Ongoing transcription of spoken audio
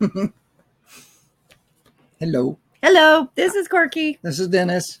Hello. Hello, this is Corkie. This is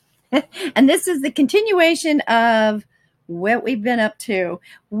Dennis. And this is the continuation of what we've been up to.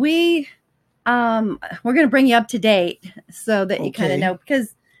 We're going to bring you up to date so that you kind of know,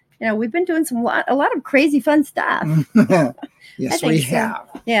 because we've been doing a lot of crazy fun stuff. Yes, we have.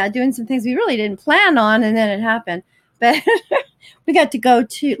 Yeah, doing some things we really didn't plan on, and then it happened. But we got to go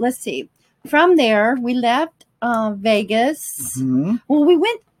to, let's see, from there we left Vegas. Mm-hmm. Well,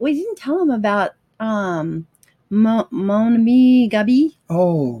 we didn't tell them about Mon Ami Gabi.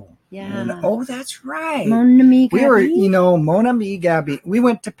 Oh. Yeah. Oh, that's right. Mon Ami Gabi. We were, Mon Ami Gabi. We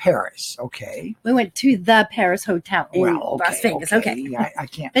went to Paris, okay? We went to the Paris Hotel in Las Vegas, okay. I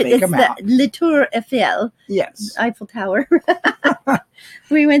can't make them out. It's the Le Tour Eiffel. Yes. Eiffel Tower.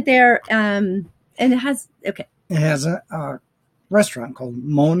 We went there, and it has a restaurant called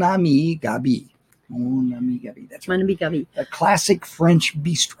Mon Ami Gabi. Mon Ami Gabi, that's right. Mon Ami Gabi. A classic French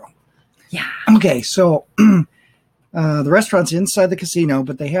bistro. Yeah. Okay, so the restaurant's inside the casino,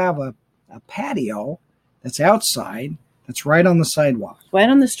 but they have a patio that's outside that's right on the sidewalk. Right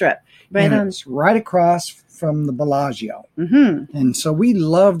on the strip. It's right across from the Bellagio. Mm-hmm. And so we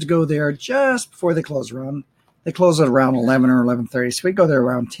love to go there just before they close around. They close at around 11 or 11:30, so we go there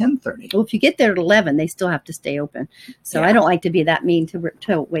around 10:30. Well, if you get there at 11, they still have to stay open. So yeah. I don't like to be that mean to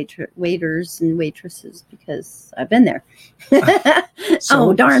waiters and waitresses because I've been there.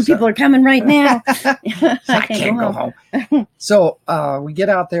 People are coming right now. I can't go home. So we get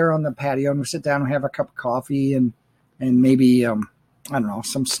out there on the patio and we sit down and have a cup of coffee and maybe, I don't know,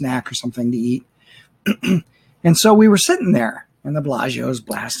 some snack or something to eat. And so we were sitting there. And the Bellagio is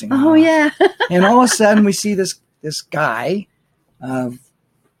blasting. Oh, yeah. And all of a sudden, we see this guy. I'm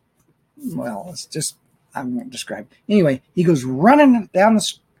going to describe. Anyway, he goes running down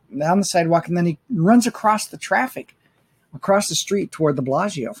the sidewalk, and then he runs across the traffic, across the street toward the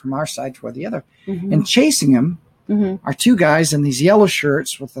Bellagio, from our side toward the other. Mm-hmm. And chasing him are two guys in these yellow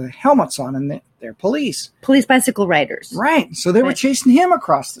shirts with the helmets on, and they're police. Police bicycle riders. Right. So they were chasing him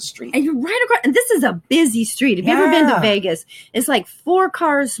across the street. And you're right across. And this is a busy street. If you've ever been to Vegas, it's like 4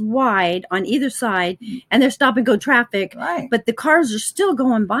 cars wide on either side, and there's stop and go traffic. Right. But the cars are still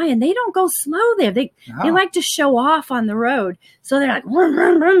going by, and they don't go slow there. They like to show off on the road. So they're like, vroom,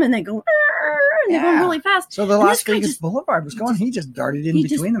 vroom, vroom, and they go, and they're going really fast. So the Las Vegas Boulevard was going. He just darted in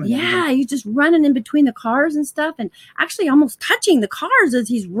between them. He's just running in between the cars and stuff, and actually almost touching the cars as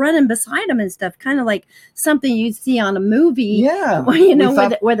he's running beside them and stuff. Kind of like something you'd see on a movie. Yeah.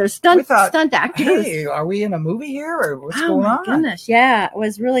 Where there's stunt actors. Hey, are we in a movie here or what's going on? Oh, my goodness. Yeah, it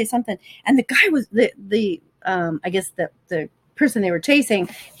was really something. And the guy was I guess the person they were chasing,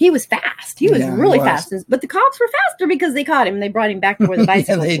 he was fast. He was really fast. But the cops were faster because they caught him and they brought him back to where the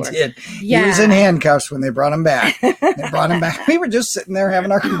bicycles were. They did. Yeah. He was in handcuffs when they brought him back. We were just sitting there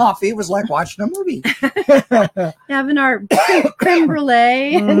having our coffee. It was like watching a movie. Having our creme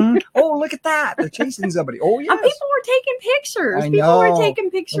brulee. Mm-hmm. Oh, look at that. They're chasing somebody. Oh, yes. People were taking pictures. I know. People were taking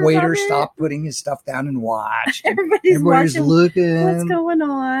pictures. The waiter stopped putting his stuff down and watched. Everybody's watching looking. What's going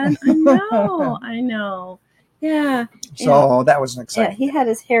on? I know. Yeah. So that was an exciting. Yeah, he had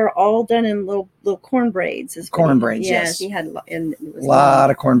his hair all done in little corn braids. Corn braids, yes. He had a lot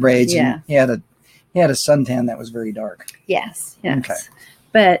of corn braids. Yeah. And he had a suntan that was very dark. Yes. Okay.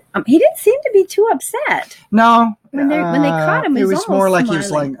 But he didn't seem to be too upset. No. When they caught him, it was more like smiling. He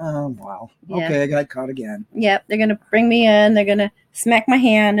was like, oh, wow. Yeah. Okay, I got caught again. Yep. They're going to bring me in. They're going to smack my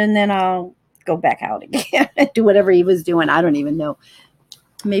hand, and then I'll go back out again and do whatever he was doing. I don't even know.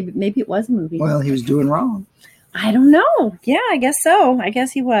 Maybe it was a movie. Well, he was doing wrong. I don't know. Yeah, I guess so. I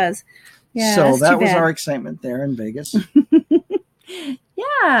guess he was. Yeah. So that was our excitement there in Vegas.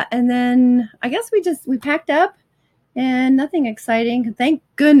 Yeah. And then I guess we packed up and nothing exciting. Thank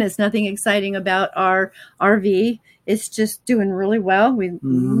goodness nothing exciting about our RV. It's just doing really well. We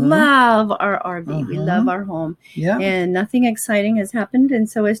love our RV. We love our home. Yeah. And nothing exciting has happened. And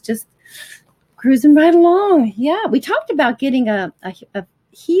so it's just cruising right along. Yeah. We talked about getting a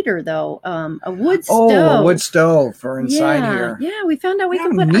heater though, a wood stove. Oh, a wood stove for inside here. Yeah, we found out we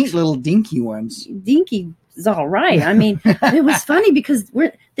could put neat little dinky ones. Dinky is all right. I mean, it was funny because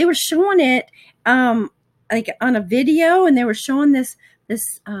they were showing it like on a video, and they were showing this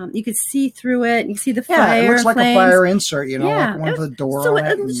you could see through it, and you see the fire. It looks like flames. a fire insert, like one with a door. So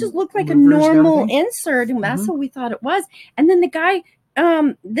it just looked like a normal insert, and that's what we thought it was. And then the guy.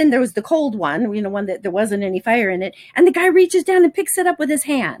 Then there was the cold one, one that there wasn't any fire in it, and the guy reaches down and picks it up with his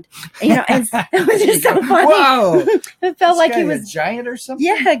hand. And, it was just so funny. Whoa! It felt like he was a giant or something.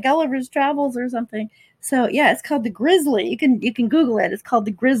 Yeah, Gulliver's Travels or something. So yeah, it's called the Grizzly. You can Google it. It's called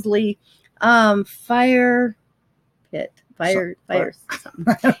the Grizzly fire pit.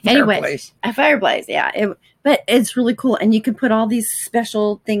 something. Anyway, a fireplace. Yeah. But it's really cool, and you can put all these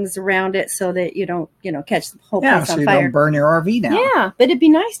special things around it so that you don't, catch the whole place on so fire. You don't burn your RV down. Yeah, but it'd be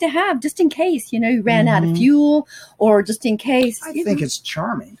nice to have just in case, you ran out of fuel, or just in case. I think it's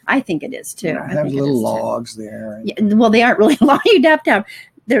charming. I think it is too. Yeah, have little logs there. Yeah, well, they aren't really long. You'd have to have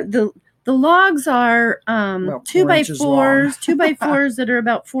the logs are 2x4s, 2x4s that are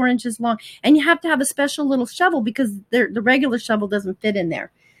about 4 inches long, and you have to have a special little shovel because the regular shovel doesn't fit in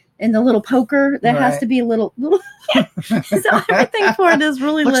there. And the little poker, that has to be a little. So everything for it is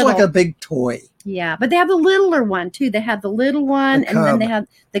really Looks little. Looks like a big toy. Yeah, but they have the littler one too. They have the little one, and then they have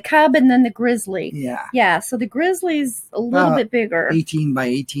the cub, and then the grizzly. Yeah. Yeah, so the grizzly's a little bit bigger. 18 by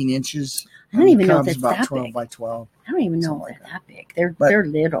 18 inches. I don't even know if it's about that 12 big. by 12. I don't even know if they're that big. They're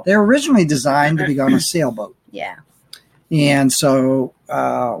little. They're originally designed to be on a sailboat. Yeah. And so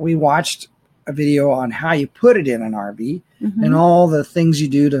we watched a video on how you put it in an RV and all the things you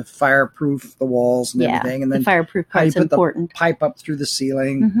do to fireproof the walls and everything. And then the fireproof part's important. The pipe up through the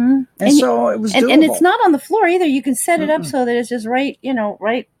ceiling. And so it was doable. And it's not on the floor either. You can set it up so that it's just right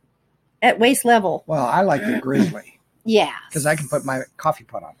at waist level. Well, I like the grizzly. Yeah. Because I can put my coffee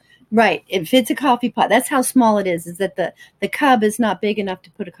pot on it. Right. It fits a coffee pot. That's how small it is that the cub is not big enough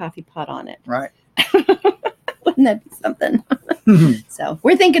to put a coffee pot on it. Right. Wouldn't that be something? So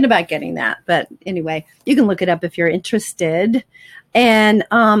we're thinking about getting that. But anyway, you can look it up if you're interested. And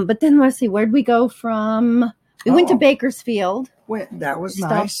but then let's see, where'd we go from? We went to Bakersfield. That was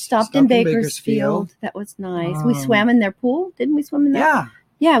nice. Stopped in Bakersfield. That was nice. We swam in their pool. Didn't we swim in there? Yeah.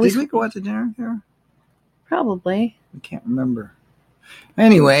 Yeah. Did we go out to dinner there? Probably. I can't remember.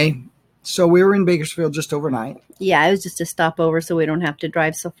 Anyway, so we were in Bakersfield just overnight. Yeah, it was just a stopover so we don't have to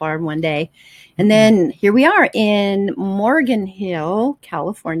drive so far in one day. And then here we are in Morgan Hill,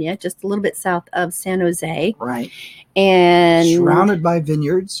 California, just a little bit south of San Jose. Right. And surrounded by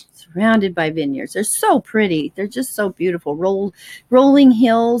vineyards. They're so pretty. They're just so beautiful. Rolling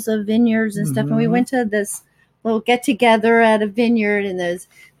hills of vineyards and stuff. And we went to this little get together at a vineyard, and there's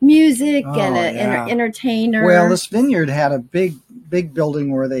music and an entertainer. Well, this vineyard had a big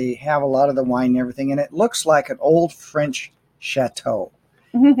building where they have a lot of the wine and everything, and it looks like an old French chateau.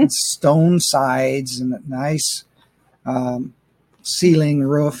 It's stone sides and a nice ceiling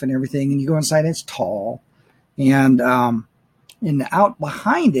roof and everything. And you go inside, it's tall. And out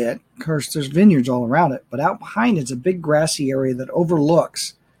behind it, of course, there's vineyards all around it, but out behind it's a big grassy area that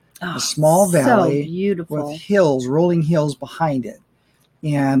overlooks a small valley with rolling hills behind it.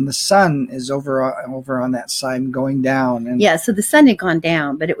 And the sun is over on that side and going down. And so the sun had gone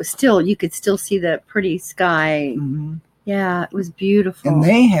down, but it was you could still see the pretty sky. Yeah, it was beautiful. And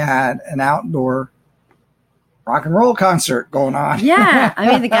they had an outdoor rock and roll concert going on. Yeah, I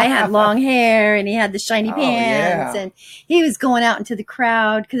mean, the guy had long hair and he had the shiny pants, and he was going out into the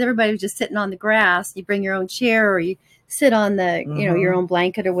crowd because everybody was just sitting on the grass. You bring your own chair or you sit on the, your own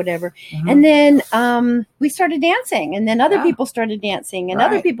blanket or whatever. And then we started dancing, and then other people started dancing, and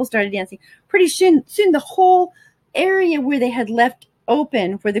other people started dancing. Pretty soon the whole area where they had left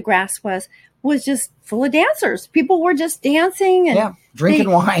open, where the grass was just full of dancers. People were just dancing and drinking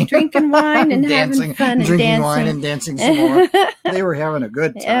wine and dancing, having fun and drinking dancing. wine and dancing some more. They were having a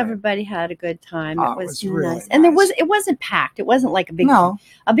good time. Everybody had a good time. It was really nice. And it wasn't packed. It wasn't like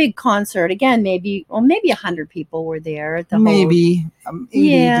a big concert. Again, maybe 100 people were there at the maybe 80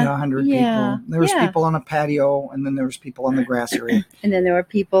 to 100 people. There was people on a patio, and then there was people on the grass area. And then there were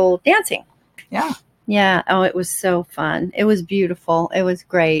people dancing. Yeah. Yeah. Oh, it was so fun. It was beautiful. It was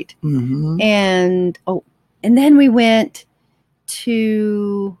great. And then we went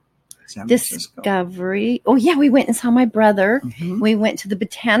to Discovery. Oh yeah, we went and saw my brother. We went to the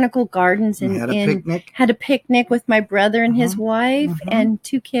botanical gardens and had a picnic with my brother and his wife and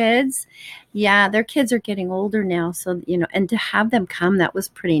 2 kids. Yeah, their kids are getting older now, so and to have them come, that was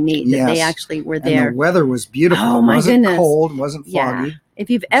pretty neat. That they actually were there. And the weather was beautiful. Oh my goodness! It wasn't cold, wasn't foggy. Yeah. If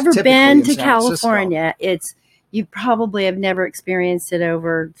you've ever been to California, you probably have never experienced it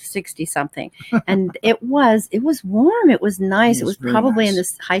over 60 something. And it was warm. It was nice. It was probably in the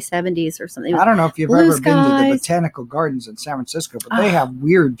high 70s or something. I don't know if you've ever been to the botanical gardens in San Francisco, but they have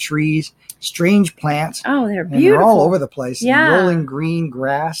weird trees, strange plants. Oh, they're beautiful. They're all over the place. Yeah. Rolling green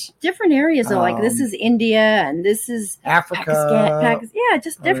grass. Different areas though, like this is India and this is Africa. Pakistan. Yeah,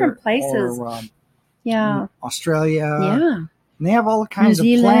 just different places. Australia. Yeah. And they have all kinds of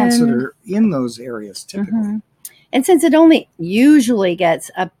plants that are in those areas typically. And since it only usually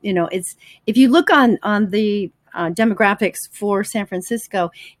gets up, it's if you look on the demographics for San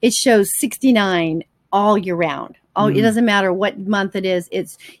Francisco, it shows 69 all year round. Oh, it doesn't matter what month it is.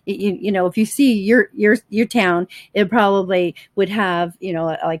 It's you know, if you see your town, it probably would have, you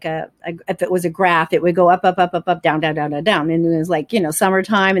know, like if it was a graph, it would go up, down, down, down, down, down, and it was like, you know,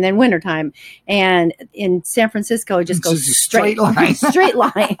 summertime and then wintertime. And in San Francisco, it just goes straight line, straight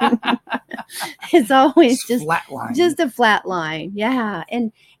line. It's always just flat line, just a flat line. Yeah,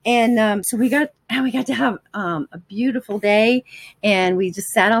 and so we got to have a beautiful day, and we just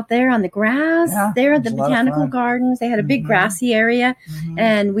sat out there on the grass there at the botanical gardens. They had a big grassy area,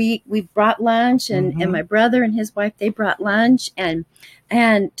 and we brought lunch, and my brother and his wife, they brought lunch, and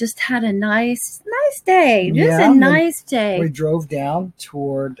just had a nice day. Just a nice day. We drove down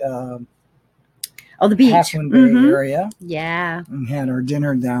toward the beach, Halfmoon Bay area. Yeah, and had our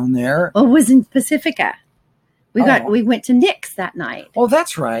dinner down there. Oh, it was in Pacifica. We went to Nick's that night. Oh,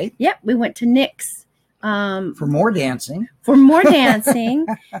 that's right. Yep, we went to Nick's. For more dancing.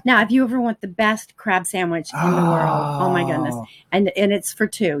 Now, if you ever want the best crab sandwich in the world, oh my goodness. And it's for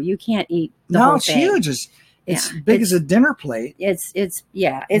two. You can't eat the whole thing. No, it's huge. It's big as a dinner plate. It's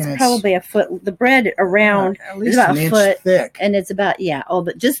probably a foot. The bread around is about a foot thick. And it's about,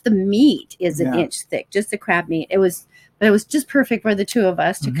 but just the meat is an inch thick, just the crab meat. It was just perfect for the two of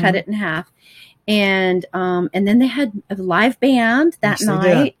us to cut it in half. And then they had a live band that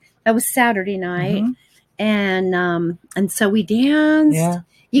night. That was Saturday night. And so we danced. Yeah.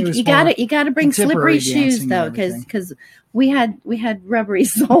 You got to bring slippery shoes though, because we had rubbery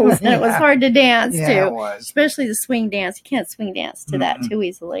soles and it was hard to dance to, it was. Especially the swing dance. You can't swing dance to that too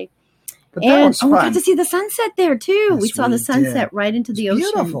easily. But that was fun. We got to see the sunset there too. Yes, we saw the sunset right into the ocean.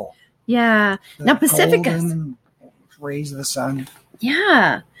 Beautiful. Yeah. Now Pacifica's rays of the sun.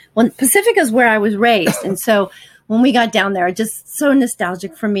 Yeah. Well, Pacifica is where I was raised, and so when we got down there, just so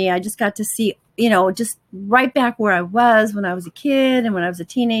nostalgic for me. I just got to see, you know, just right back where I was when I was a kid and when I was a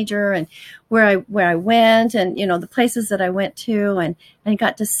teenager, and where I went, and you know, the places that I went to, and I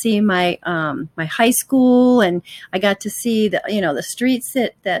got to see my my high school, and I got to see the streets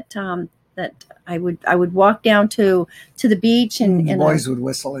that I would walk down to the beach, and the boys would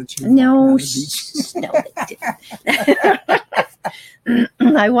whistle at you. No, they didn't.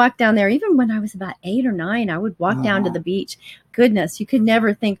 I walked down there even when I was about 8 or 9. I would walk down to the beach. Goodness, you could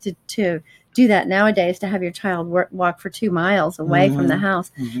never think to do that nowadays, to have your child walk for 2 miles away from the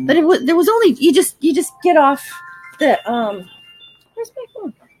house. But there was only you just get off the where's my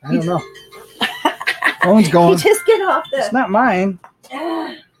phone? I don't know. Phone's going. You just get off the. It's not mine.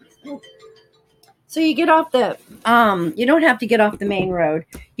 So you get off the, you don't have to get off the main road.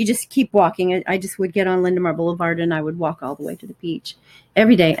 You just keep walking. I just would get on Lindemar Boulevard and I would walk all the way to the beach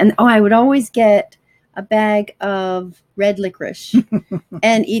every day. And I would always get a bag of red licorice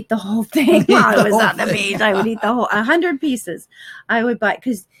and eat the whole thing while I was on the beach. I would eat the whole 100 pieces. I would buy,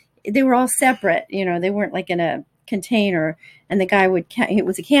 because they were all separate. You know, they weren't like in a container. And the guy it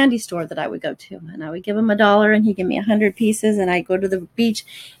was a candy store that I would go to, and I would give him $1 and he'd give me 100 pieces, and I'd go to the beach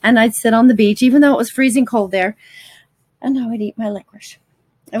and I'd sit on the beach, even though it was freezing cold there, and I would eat my licorice.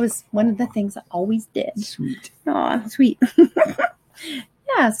 It was one of the things I always did. Sweet. Oh, sweet.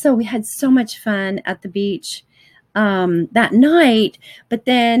 Yeah. So we had so much fun at the beach that night, but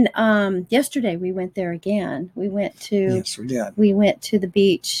then yesterday we went there again. We went to the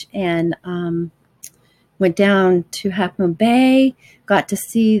beach and went down to Half Moon Bay, got to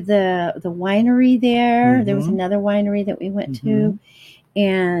see the winery there. There was another winery that we went to.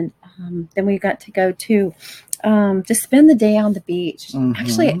 And then we got to go to spend the day on the beach.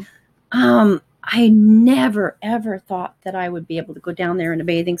 Actually, I never, ever thought that I would be able to go down there in a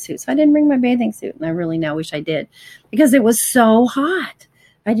bathing suit. So I didn't bring my bathing suit. And I really now wish I did, because it was so hot.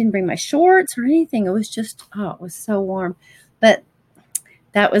 I didn't bring my shorts or anything. It was just, it was so warm. But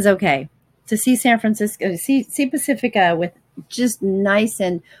that was okay. To see San Francisco, see Pacifica with just nice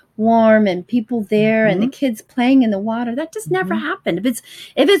and warm and people there and the kids playing in the water. That just never happened. If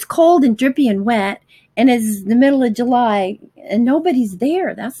it's cold and drippy and wet and it's the middle of July and nobody's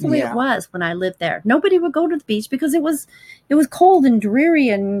there, that's the way it was when I lived there. Nobody would go to the beach because it was cold and dreary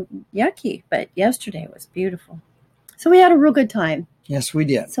and yucky. But yesterday was beautiful. So we had a real good time. Yes, we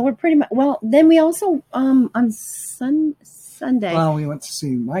did. So we're pretty much, then we also, on Sunday. Well, we went to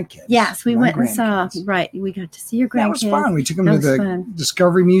see my kids. Yes, we went and saw, we got to see your grandkids. That was fun. We took them to the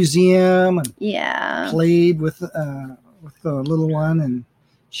Discovery Museum and played with the little one, and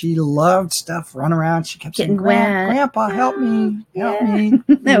she loved stuff, run around. She kept saying, Grandpa, help me.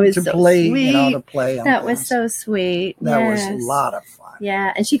 That was to so play, sweet. to play. That was so sweet. That was a lot of fun.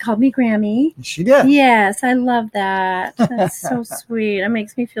 Yeah, and she called me Grammy. She did. Yes, I love that. That's so sweet. It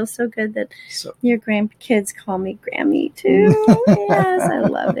makes me feel so good that your grandkids call me Grammy too. Yes, I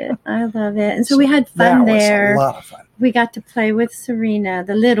love it. I love it. And so we had fun there. That was a lot of fun. We got to play with Serena,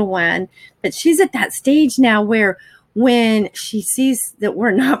 the little one. But she's at that stage now where when she sees that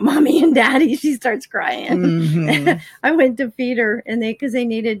we're not mommy and daddy, she starts crying. Mm-hmm. I went to feed her, and because they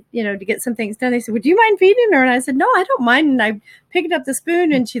needed, to get some things done. They said, "Would you mind feeding her?" And I said, "No, I don't mind." And I picked up the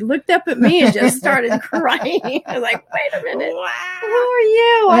spoon, and she looked up at me and just started crying. I was like, "Wait a minute, who are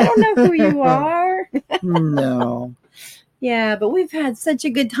you? I don't know who you are." No. Yeah, but we've had such a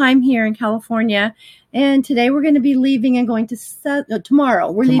good time here in California, and today we're going to be leaving and going to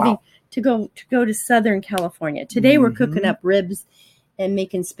tomorrow. We're leaving to go to Southern California. Today we're cooking up ribs and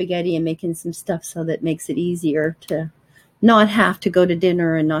making spaghetti and making some stuff so that makes it easier to not have to go to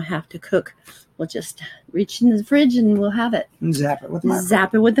dinner and not have to cook. We'll just reach in the fridge and we'll have it. And zap it with the microwave.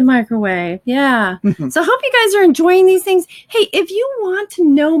 Zap it with the microwave. Yeah. So I hope you guys are enjoying these things. Hey, if you want to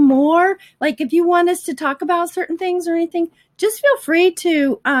know more, like if you want us to talk about certain things or anything, just feel free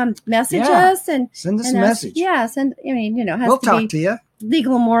to message us and send us a message. Has we'll talk to you.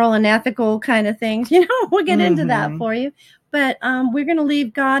 Legal, moral, and ethical kind of things. We'll get into that for you. But we're going to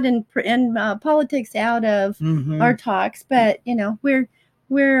leave God and politics out of our talks. But we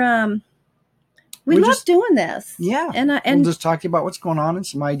love doing this. Yeah, and we'll just talk to you about what's going on and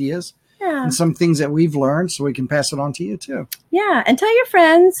some ideas. Yeah, and some things that we've learned, so we can pass it on to you too. Yeah, and tell your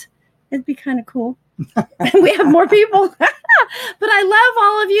friends. It'd be kind of cool. We have more people. But I love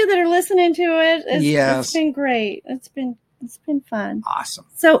all of you that are listening to it. It's been great. It's been fun. Awesome.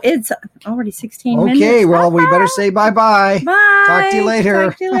 So it's already 16 minutes. Okay, well, we better say bye-bye. Bye. Talk to you later.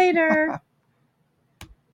 Talk to you later.